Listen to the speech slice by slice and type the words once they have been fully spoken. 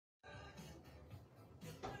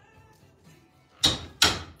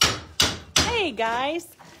Hey guys,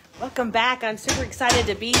 welcome back. I'm super excited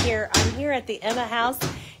to be here. I'm here at the Emma house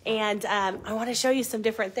and I want to show you some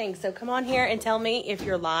different things. So come on here and tell me if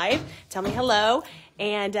you're live. Tell me hello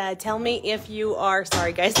and tell me if you are,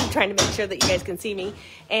 sorry guys, I'm trying to make sure that you guys can see me.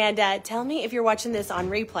 And tell me if you're watching this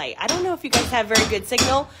on replay. I don't know if you guys have very good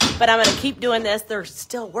signal, but I'm going to keep doing this. They're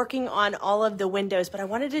still working on all of the windows, but I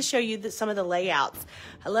wanted to show you some of the layouts.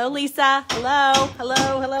 Hello, Lisa. Hello,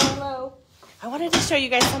 hello, hello, hello. I wanted to show you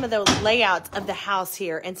guys some of the layouts of the house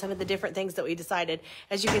here and some of the different things that we decided.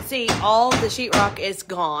 As you can see, all the sheetrock is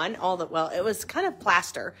gone. Well, it was kind of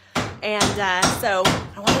plaster. And so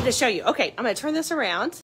I wanted to show you. Okay, I'm going to turn this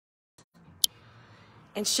around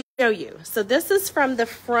and show you. So this is from the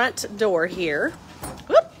front door here.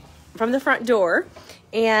 Whoop, from the front door.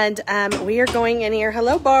 And we are going in here.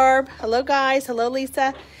 Hello, Barb. Hello, guys. Hello,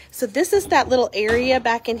 Lisa. So this is that little area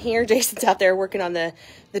back in here. Jason's out there working on the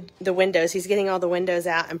windows. He's getting all the windows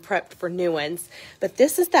out and prepped for new ones. But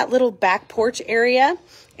this is that little back porch area.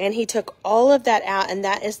 And he took all of that out. And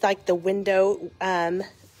that is like the window.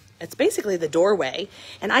 It's basically the doorway.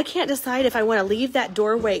 And I can't decide if I want to leave that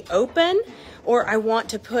doorway open or I want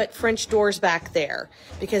to put French doors back there.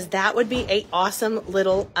 Because that would be a awesome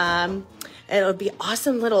little... it would be an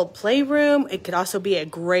awesome little playroom. It could also be a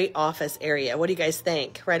great office area. What do you guys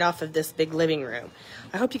think? Right off of this big living room.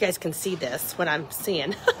 I hope you guys can see this, what I'm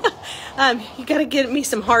seeing. You got to give me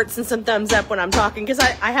some hearts and some thumbs up when I'm talking because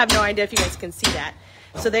I have no idea if you guys can see that.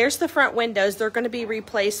 So there's the front windows. They're going to be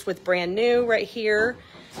replaced with brand new right here.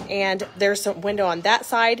 And there's a window on that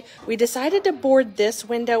side. We decided to board this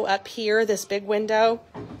window up here, this big window,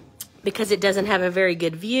 because it doesn't have a very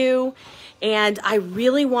good view. And I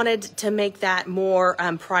really wanted to make that more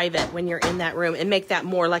private when you're in that room and make that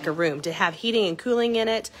more like a room, to have heating and cooling in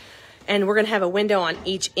it. And we're going to have a window on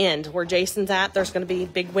each end. Where Jason's at, there's going to be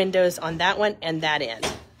big windows on that one and that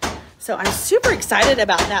end. So I'm super excited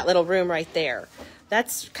about that little room right there.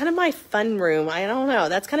 That's kind of my fun room. I don't know.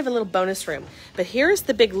 That's kind of a little bonus room. But here's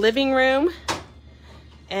the big living room.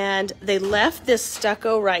 And they left this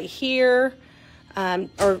stucco right here.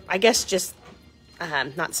 Or I guess just...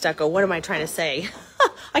 not stucco. What am I trying to say?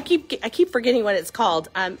 I keep forgetting what it's called.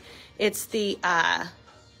 It's the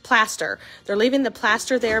plaster. They're leaving the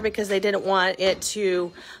plaster there because they didn't want it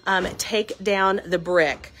to take down the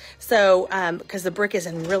brick. So because the brick is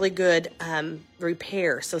in really good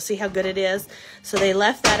repair. So see how good it is. So they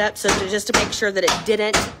left that up just to make sure that it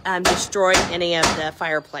didn't destroy any of the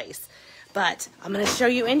fireplace. But I'm going to show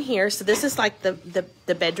you in here. So this is like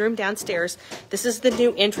the bedroom downstairs. This is the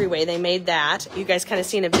new entryway. They made that. You guys kind of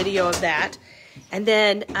seen a video of that. And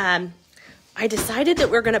then I decided that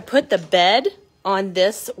we're going to put the bed on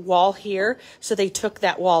this wall here. So they took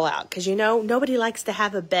that wall out. Because, you know, nobody likes to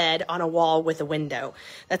have a bed on a wall with a window.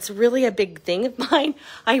 That's really a big thing of mine.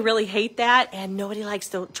 I really hate that. And nobody likes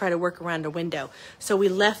to try to work around a window. So we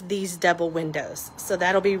left these double windows. So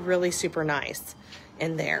that'll be really super nice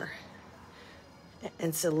in there.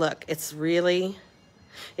 And so look, it's really,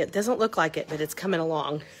 it doesn't look like it, but it's coming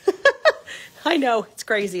along. I know, it's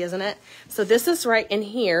crazy, isn't it? So this is right in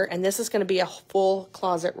here, and this is going to be a full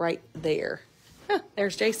closet right there. Huh,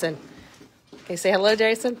 there's Jason. Okay, say hello,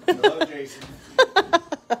 Jason. Hello, Jason.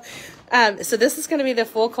 So this is going to be the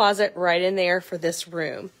full closet right in there for this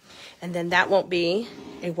room. And then that won't be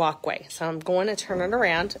a walkway. So I'm going to turn it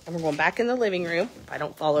around, and we're going back in the living room, if I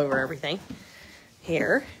don't fall over everything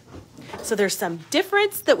here. So there's some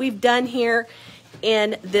difference that we've done here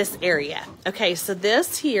in this area. Okay, so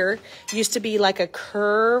this here used to be like a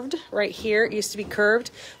curved, right here, it used to be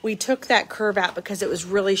curved. We took that curve out because it was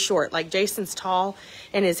really short. Like Jason's tall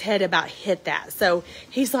and his head about hit that. So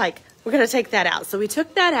he's like, we're gonna take that out. So we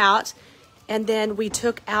took that out and then we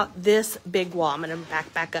took out this big wall. I'm gonna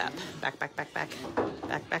back up,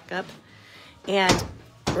 back up. And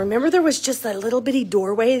remember there was just a little bitty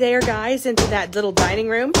doorway there, guys, into that little dining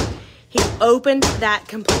room? He opened that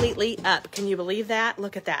completely up. Can you believe that?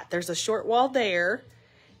 Look at that. There's a short wall there,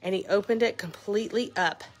 and he opened it completely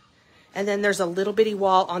up. And then there's a little bitty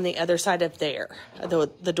wall on the other side of there,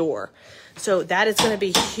 the door. So that is going to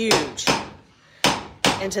be huge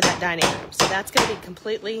into that dining room. So that's going to be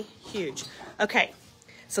completely huge. Okay,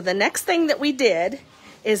 so the next thing that we did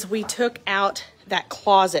is we took out that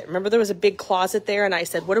closet. Remember there was a big closet there, and I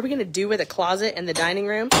said, what are we going to do with a closet in the dining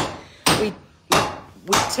room?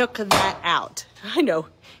 We took that out. I know,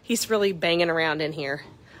 he's really banging around in here.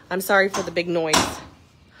 I'm sorry for the big noise.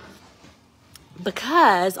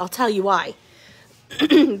 Because, I'll tell you why.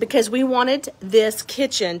 Because we wanted this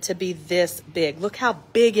kitchen to be this big. Look how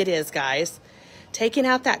big it is, guys. Taking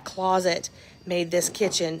out that closet made this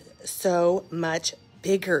kitchen so much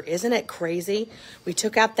bigger. Isn't it crazy? We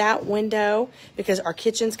took out that window because our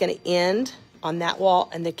kitchen's going to end on that wall,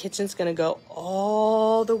 and the kitchen's going to go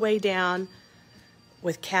all the way down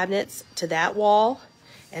with cabinets to that wall,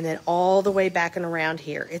 and then all the way back and around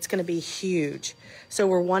here. It's going to be huge. So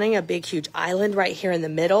we're wanting a big, huge island right here in the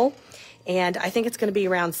middle. And I think it's going to be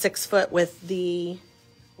around 6 foot with the,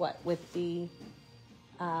 the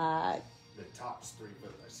top's 3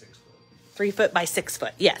 foot by 6 foot. 3 foot by 6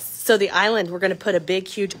 foot, yes. So the island, we're going to put a big,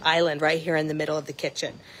 huge island right here in the middle of the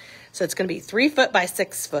kitchen. So it's going to be 3 foot by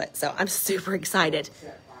 6 foot. So I'm super excited.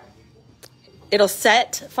 It'll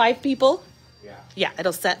set 5 people. Yeah,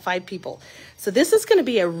 it'll set 5 people. So this is going to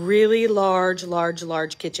be a really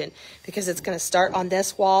large kitchen because it's going to start on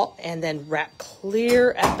this wall and then wrap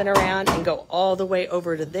clear up and around and go all the way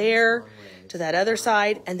over to there, to that other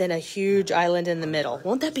side, and then a huge island in the middle.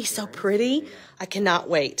 Won't that be so pretty? I cannot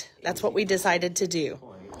wait. That's what we decided to do.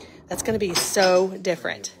 That's going to be so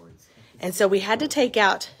different. And so we had to take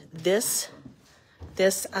out this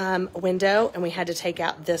window, and we had to take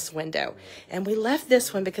out this window, and we left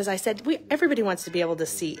this one because I said everybody wants to be able to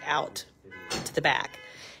see out to the back.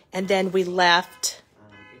 And then we left,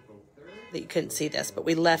 that you couldn't see this, but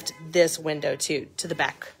we left this window too to the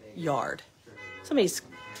backyard. Somebody's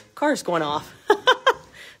car's going off.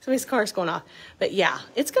 Somebody's car's going off. But yeah,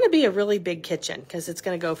 it's going to be a really big kitchen because it's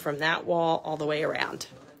going to go from that wall all the way around.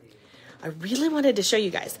 I really wanted to show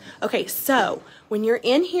you guys. Okay, so when you're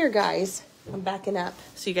in here, guys, I'm backing up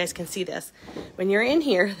so you guys can see this. When you're in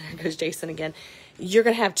here, there goes Jason again, you're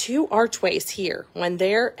going to have 2 archways here, one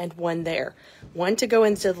there and one there. One to go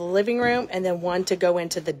into the living room and then one to go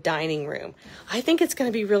into the dining room. I think it's going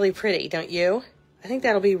to be really pretty, don't you? I think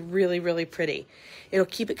that'll be really pretty. It'll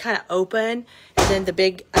keep it kind of open, and then the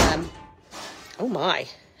big, oh my,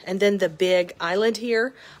 and then the big island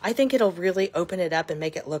here, I think it'll really open it up and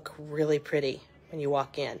make it look really pretty when you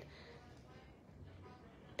walk in.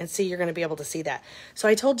 And see, you're going to be able to see that. So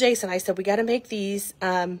I told Jason, I said, we got to make these,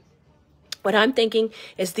 what I'm thinking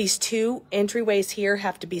is these 2 entryways here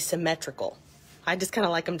have to be symmetrical. I just kind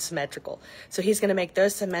of like them symmetrical. So he's going to make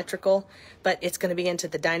those symmetrical, but it's going to be into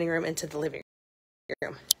the dining room, into the living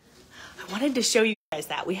room. I wanted to show you guys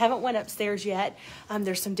that. We haven't went upstairs yet.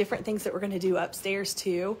 There's some different things that we're going to do upstairs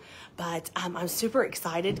too, but I'm super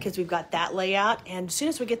excited because we've got that layout, and as soon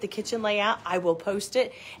as we get the kitchen layout, I will post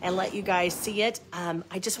it and let you guys see it.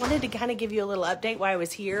 I just wanted to kind of give you a little update while I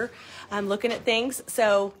was here looking at things.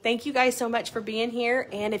 So thank you guys so much for being here,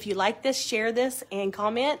 and if you like this, share this and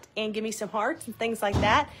comment and give me some hearts and things like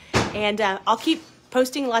that, and I'll keep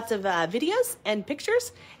posting lots of videos and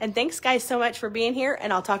pictures. And thanks guys so much for being here,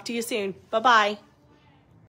 and I'll talk to you soon. Bye-bye.